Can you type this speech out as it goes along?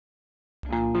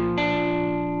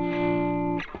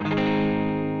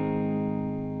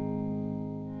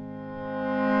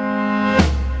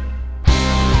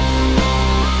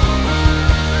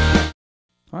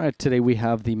Alright, today we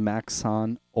have the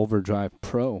Maxon Overdrive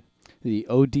Pro, the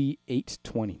OD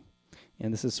 820.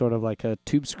 And this is sort of like a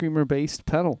tube screamer based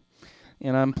pedal.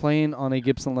 And I'm playing on a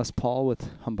Gibson Les Paul with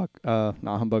not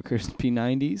humbuckers,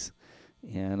 P90s.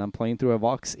 And I'm playing through a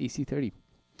Vox AC30.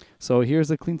 So here's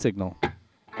the clean signal.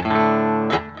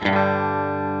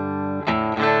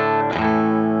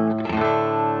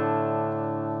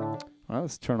 Alright,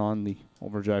 let's turn on the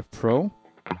Overdrive Pro.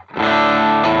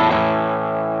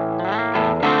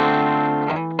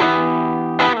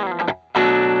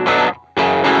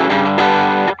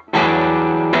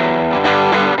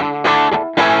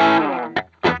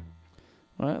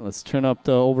 Alright, let's turn up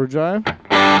the overdrive.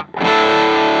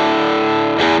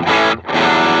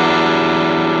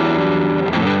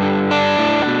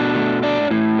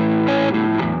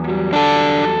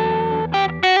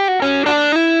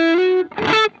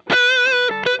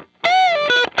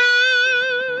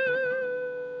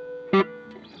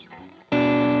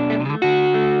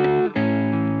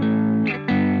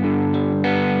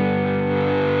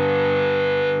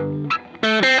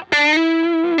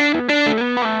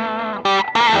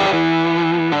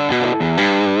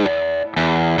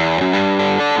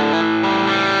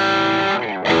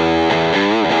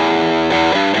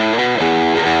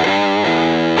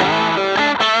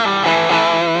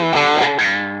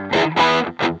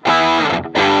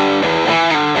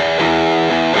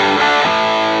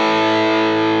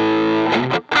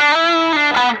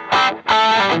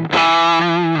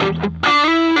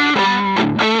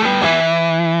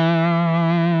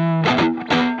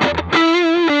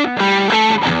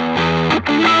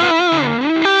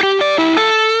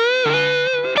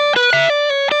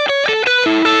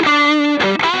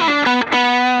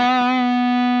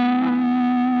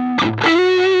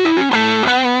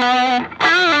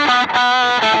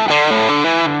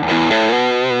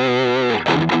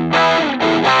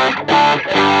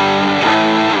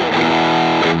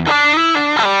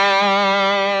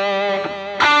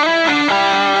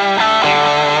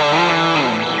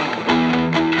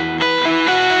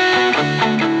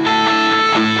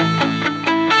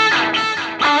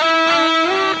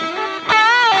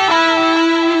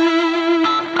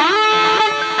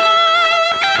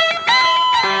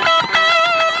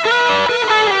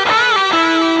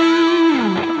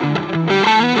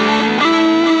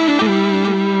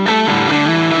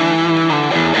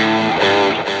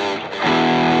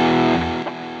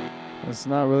 It's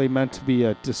not really meant to be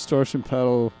a distortion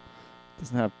pedal.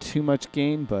 Doesn't have too much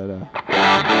gain, but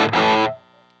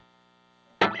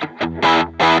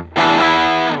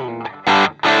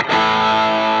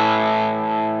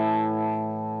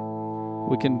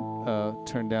we can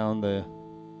turn down the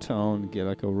tone, get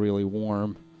like a really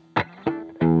warm.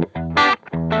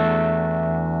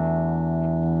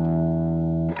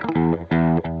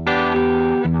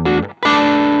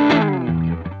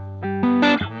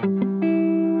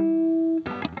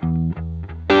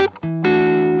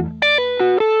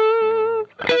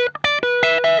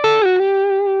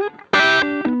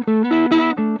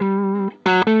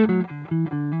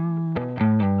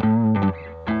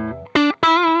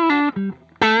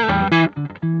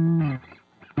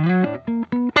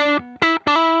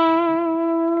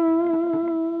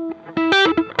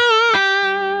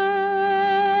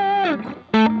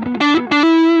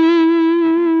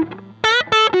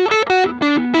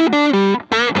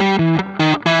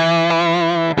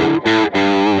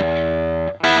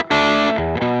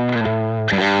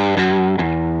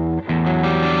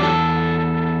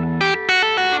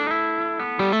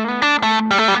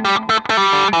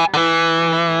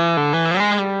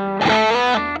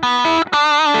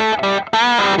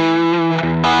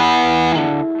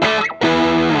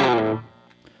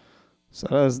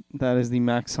 So that is the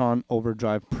Maxon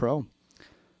Overdrive Pro.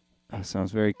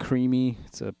 Sounds very creamy.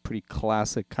 It's a pretty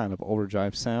classic kind of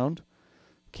overdrive sound.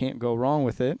 Can't go wrong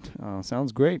with it.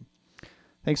 Sounds great.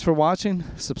 Thanks for watching.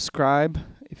 Subscribe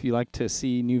if you like to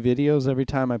see new videos every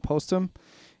time I post them.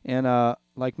 And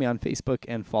like me on Facebook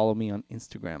and follow me on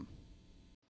Instagram.